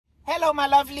Hello, my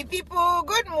lovely people.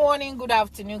 Good morning, good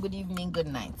afternoon, good evening, good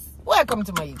night. Welcome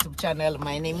to my YouTube channel.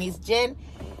 My name is Jen.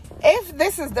 If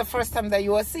this is the first time that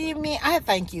you are seeing me, I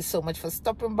thank you so much for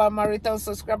stopping by. My return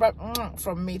subscriber,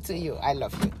 from me to you. I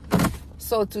love you.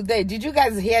 So today, did you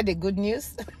guys hear the good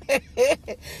news?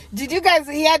 Did you guys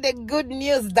hear the good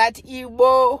news that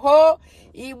Igboho,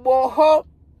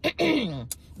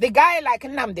 the guy like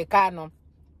Nnamdi Kanu,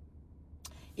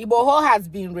 Igboho has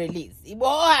been released.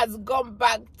 Igboho has gone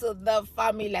back to the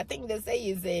family. I think they say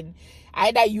he's in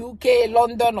either UK,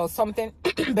 London or something,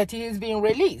 but he's been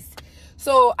released.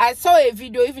 So I saw a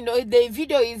video, even though the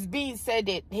video is being said,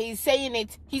 he's saying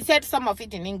it, he said some of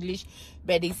it in English,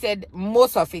 but he said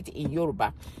most of it in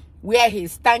Yoruba, where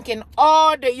he's thanking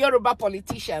all the Yoruba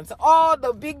politicians, all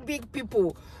the big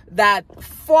people that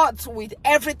fought with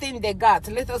everything they got.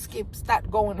 Let us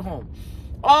start going home.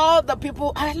 All the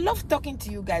people, I love talking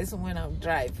to you guys when I'm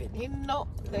driving. You know,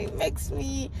 it makes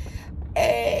me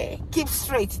keep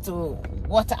straight to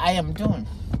what I am doing.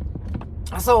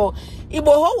 So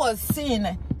Igboho was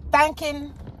seen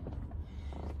thanking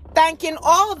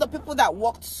all the people that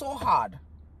worked so hard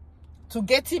to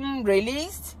get him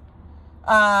released.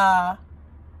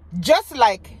 Just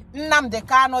like Nnamdi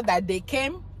Kanu, that they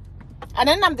came, and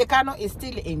then Nnamdi Kanu is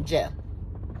still in jail.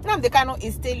 Nnamdi Kanu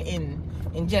is still in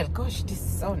jail. Gosh, this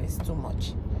sound is too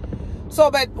much. So,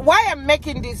 but why I'm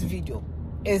making this video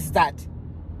is that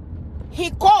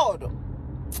he called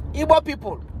Igbo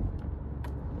people.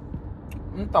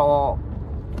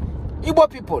 Igbo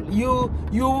people, you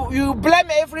blame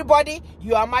everybody.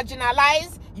 You are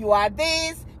marginalized. You are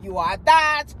this. You are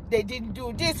that. They didn't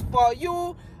do this for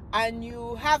you, and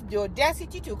you have the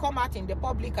audacity to come out in the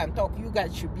public and talk. You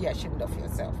guys should be ashamed of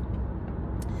yourself.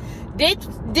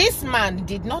 This man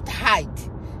did not hide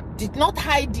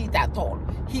it at all.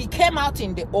 He came out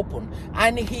in the open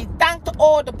and he thanked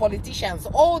all the politicians,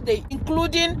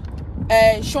 including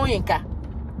Shoyinka.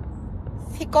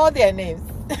 He called their names.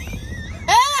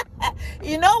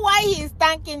 You know why he's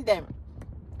thanking them?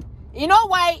 You know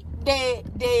why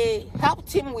they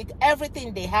helped him with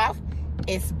everything they have?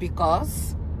 It's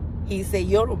because he's a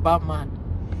Yoruba man.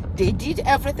 They did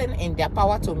everything in their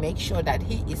power to make sure that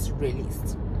he is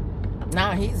released.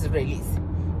 Now he's released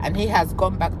and he has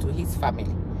gone back to his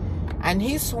family, and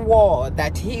he swore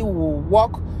that he will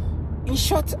work. In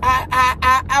short,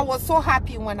 I was so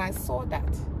happy when I saw that.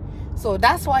 So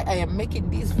that's why I am making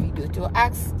this video, to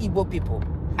ask Igbo people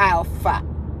how far.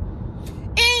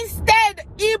 Instead,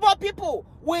 Igbo people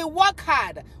will work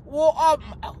hard.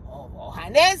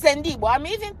 I'm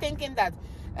even thinking that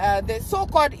the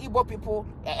so-called Igbo people,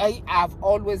 I've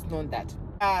always known that.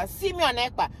 Simeon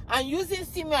Ekpa, and using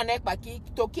Simeon Ekpa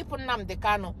to keep Nnamdi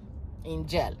Kanu in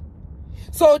jail.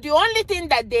 So the only thing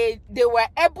that they were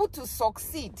able to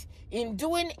succeed in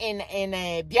doing in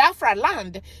Biafra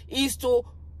land is to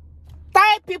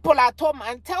tie people at home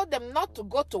and tell them not to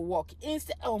go to work.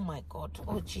 Instead, oh my God,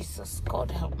 oh Jesus, God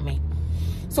help me.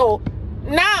 So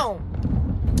now,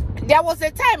 there was a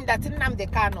time that Nnamdi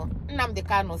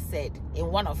Kanu said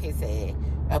in one of his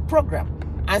program,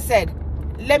 and said,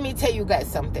 let me tell you guys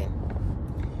something,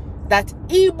 that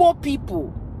Igbo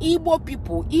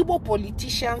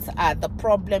politicians are the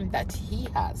problem that he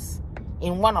has,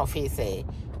 in one of his thing.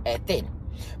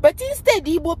 But instead,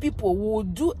 Igbo people will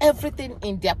do everything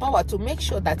in their power to make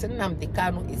sure that Nnamdi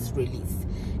Kanu is released.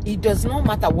 It does not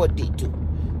matter what they do.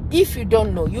 If you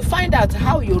don't know, you find out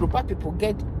how Yoruba people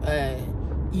get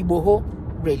Igboho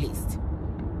released.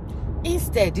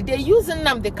 Instead, they use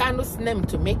Nnamdi Kanu's name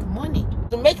to make money,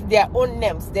 to make their own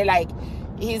names. They're like,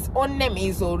 his own name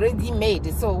is already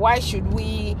made, so why should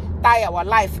we tie our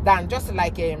life down? Just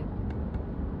like Simon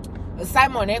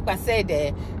Ekpa said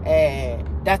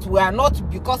that we are not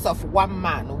because of one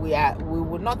man. We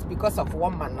will not because of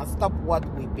one man and stop what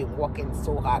we've been working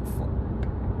so hard for.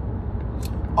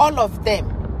 All of them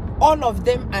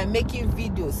are making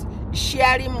videos,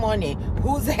 sharing money,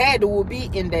 whose head will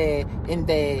be in the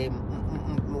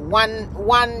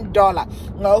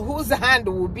 $1, or whose hand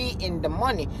will be in the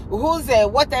money, whose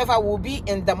whatever will be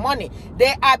in the money.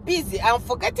 They are busy and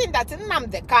forgetting that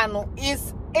Nnamdi Kanu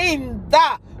is in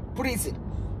the prison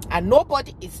and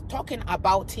nobody is talking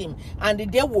about him, and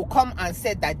they will come and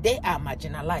say that they are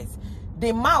marginalized.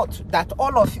 The mouth that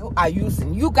all of you are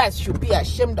using, you guys should be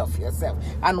ashamed of yourself.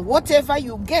 And whatever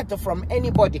you get from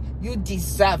anybody, you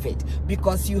deserve it,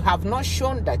 because you have not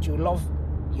shown that you love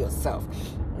yourself.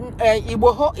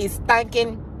 Igboho is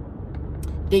thanking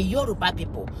the Yoruba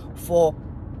people for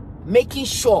making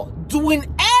sure, doing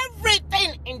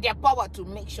everything in their power to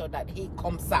make sure that he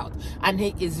comes out, and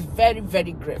he is very,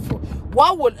 very grateful.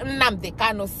 What will Nnamdi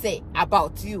Kanu say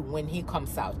about you when he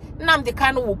comes out? Nnamdi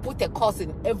Kanu will put a curse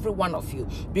in every one of you,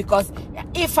 because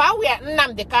if I were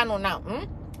Nnamdi Kanu now,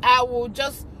 I will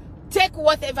just take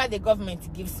whatever the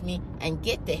government gives me and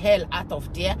get the hell out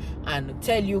of there and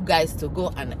tell you guys to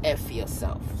go and F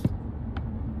yourself.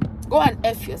 Go and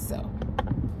F yourself.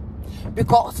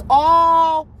 Because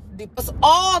all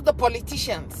the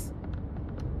politicians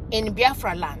in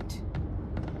Biafra land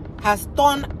has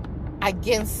turned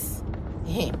against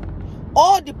him.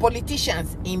 All the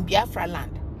politicians in Biafra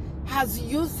land has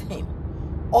used him.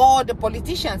 All the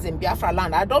politicians in Biafra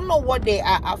land, I don't know what they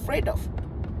are afraid of.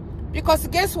 Because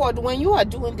guess what? When you are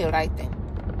doing the right thing,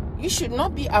 you should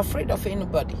not be afraid of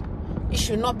anybody. You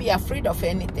should not be afraid of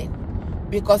anything.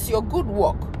 Because your good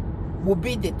work will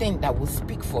be the thing that will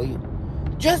speak for you.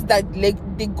 Just that like,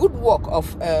 the good work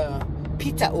of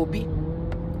Peter Obi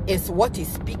is what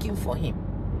is speaking for him.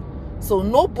 So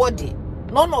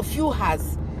none of you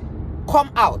has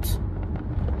come out,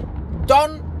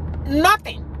 done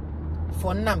nothing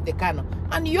for Nnamdi Kanu.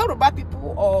 And Yoruba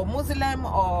people or Muslim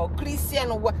or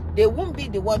Christian, or they won't be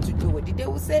the one to do with it. They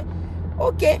will say,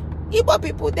 okay, Igbo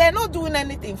people, they're not doing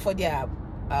anything for their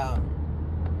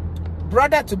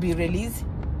brother to be released.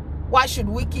 Why should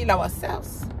we kill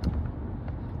ourselves?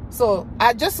 So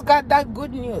I just got that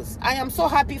good news. I am so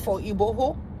happy for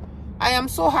Igboho. I am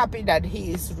so happy that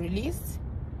he is released.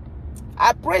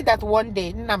 I pray that one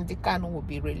day Nnamdi Kanu will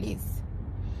be released.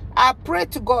 I pray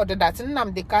to God that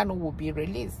Nnamdi Kanu will be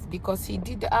released, because he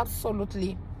did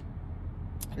absolutely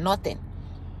nothing.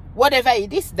 Whatever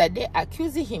it is that they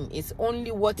accuse him is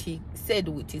only what he said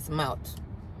with his mouth.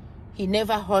 He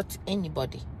never hurt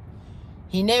anybody.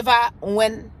 He never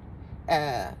went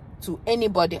to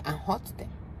anybody and hurt them.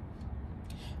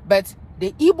 But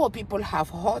the Igbo people have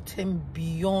hurt him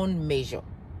beyond measure.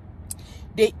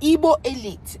 The Igbo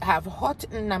elite have hurt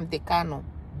Nnamdi Kanu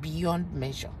beyond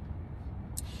measure.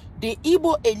 The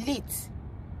Igbo elite,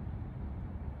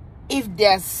 if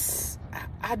there's,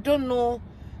 I don't know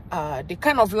the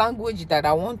kind of language that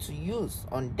I want to use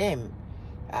on them,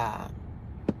 I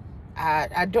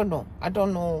don't know. I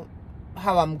don't know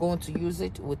how I'm going to use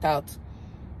it without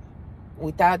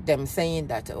them saying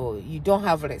that, oh, you don't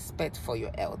have respect for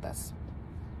your elders.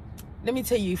 Let me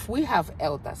tell you, if we have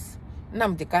elders,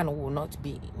 Nnamdi Kanu will not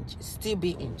still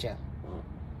be in jail.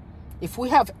 If we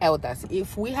have elders,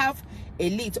 if we have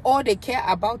elite, all they care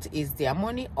about is their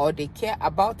money, all they care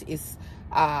about is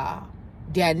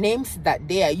their names that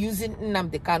they are using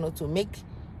Nnamdi Kanu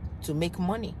to make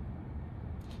money.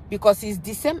 Because it's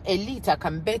the same elite, I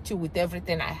can bet you with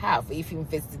everything I have. If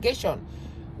investigation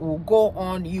will go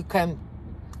on,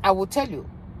 I will tell you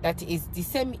that it's the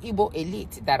same Igbo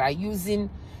elite that are using,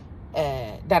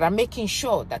 that are making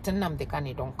sure that Nnamdi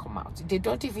Kanu don't come out. They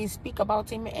don't even speak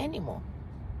about him anymore.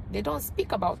 They don't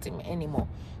speak about him anymore.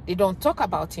 They don't talk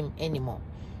about him anymore.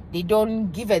 They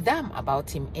don't give a damn about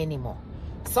him anymore.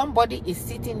 Somebody is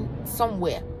sitting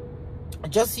somewhere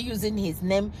just using his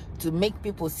name to make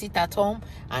people sit at home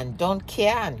and don't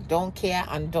care and don't care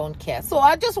and don't care. So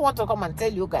I just want to come and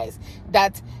tell you guys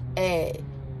that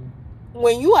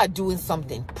when you are doing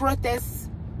something, protest,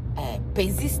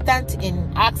 persistent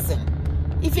in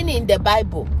action. Even in the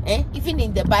Bible, even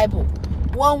in the Bible,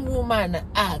 one woman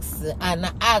asks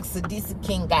this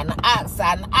king and asks,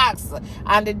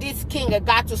 and this king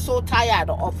got so tired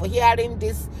of hearing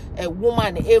this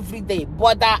woman every day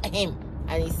bother him,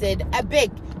 and he said, I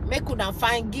beg, make una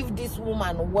find, give this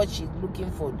woman what she's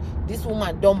looking for. This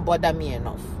woman don't bother me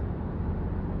enough.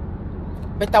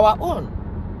 But our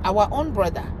own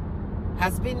brother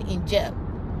has been in jail,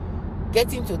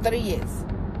 getting to 3 years,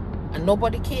 and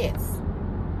nobody cares.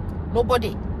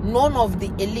 Nobody, none of the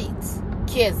elites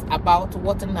cares about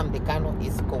what Nnamdi Kanu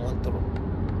is going through.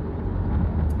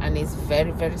 And it's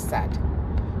very, very sad.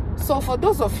 So for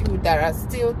those of you that are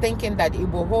still thinking that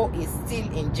Igboho is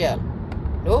still in jail,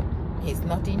 nope, he's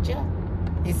not in jail.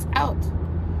 He's out.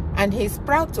 And he's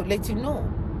proud to let you know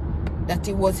that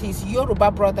it was his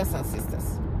Yoruba brothers and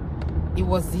sisters. It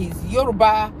was his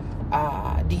Yoruba,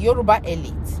 the Yoruba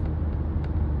elite,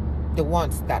 the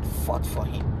ones that fought for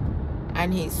him.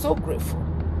 And he's so grateful.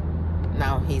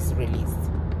 Now he's released.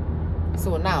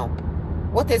 So now,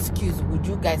 what excuse would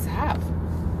you guys have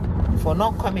for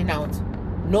not coming out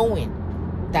knowing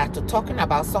that talking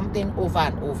about something over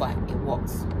and over, it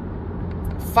works?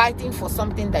 Fighting for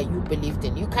something that you believed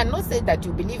in. You cannot say that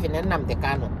you believe in Nnamdi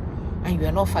Kanu and you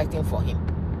are not fighting for him.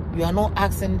 You are not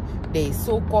asking the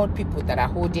so-called people that are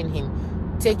holding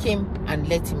him, take him and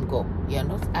let him go. You are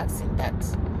not asking that.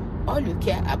 All you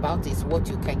care about is what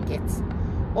you can get.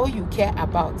 All you care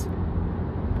about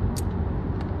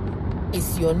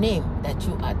is your name that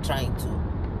you are trying to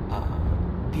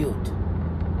build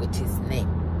with his name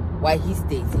while he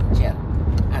stays in jail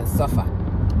and suffer.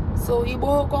 So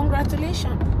Igboho,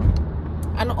 congratulations.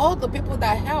 And all the people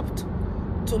that helped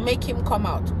to make him come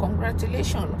out,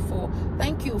 congratulations.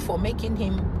 Thank you for making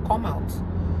him come out.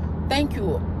 Thank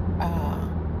you.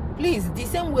 Please, the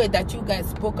same way that you guys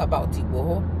spoke about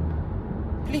Igboho,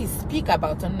 please speak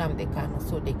about Nnamdi Kanu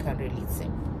so they can release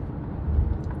him.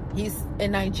 He's a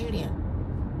Nigerian.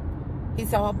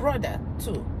 He's our brother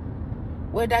too.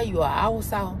 Whether you are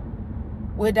Hausa,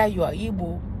 whether you are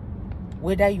Igbo,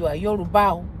 whether you are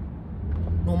Yoruba,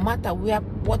 no matter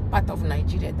what part of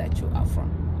Nigeria that you are from,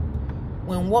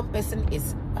 when one person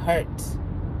is hurt,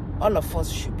 all of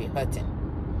us should be hurting.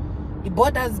 It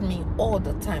bothers me all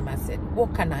the time. I said,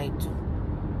 what can I do?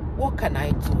 What can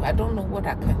I do? I don't know what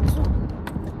I can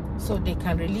do. So they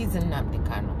can release Nnamdi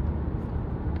Kanu.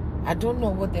 I don't know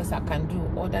what else I can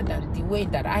do other than the way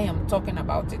that I am talking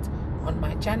about it on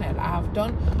my channel. I have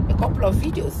done a couple of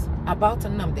videos about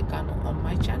Nnamdi Kanu on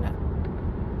my channel.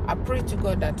 I pray to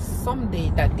God that someday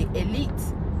that the elite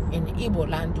in Igbo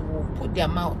land will put their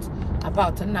mouth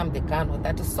about Nnamdi Kanu,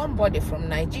 that somebody from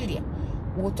Nigeria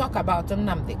will talk about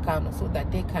Nnamdi Kanu so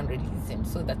that they can release him,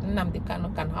 so that Nnamdi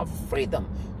Kanu can have freedom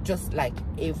just like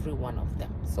every one of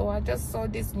them. So I just saw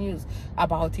this news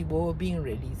about Igboho being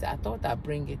released. I thought I'd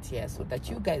bring it here so that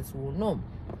you guys will know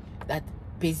that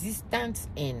persistence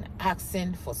in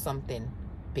asking for something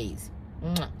pays.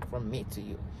 From me to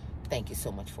you. Thank you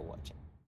so much for watching.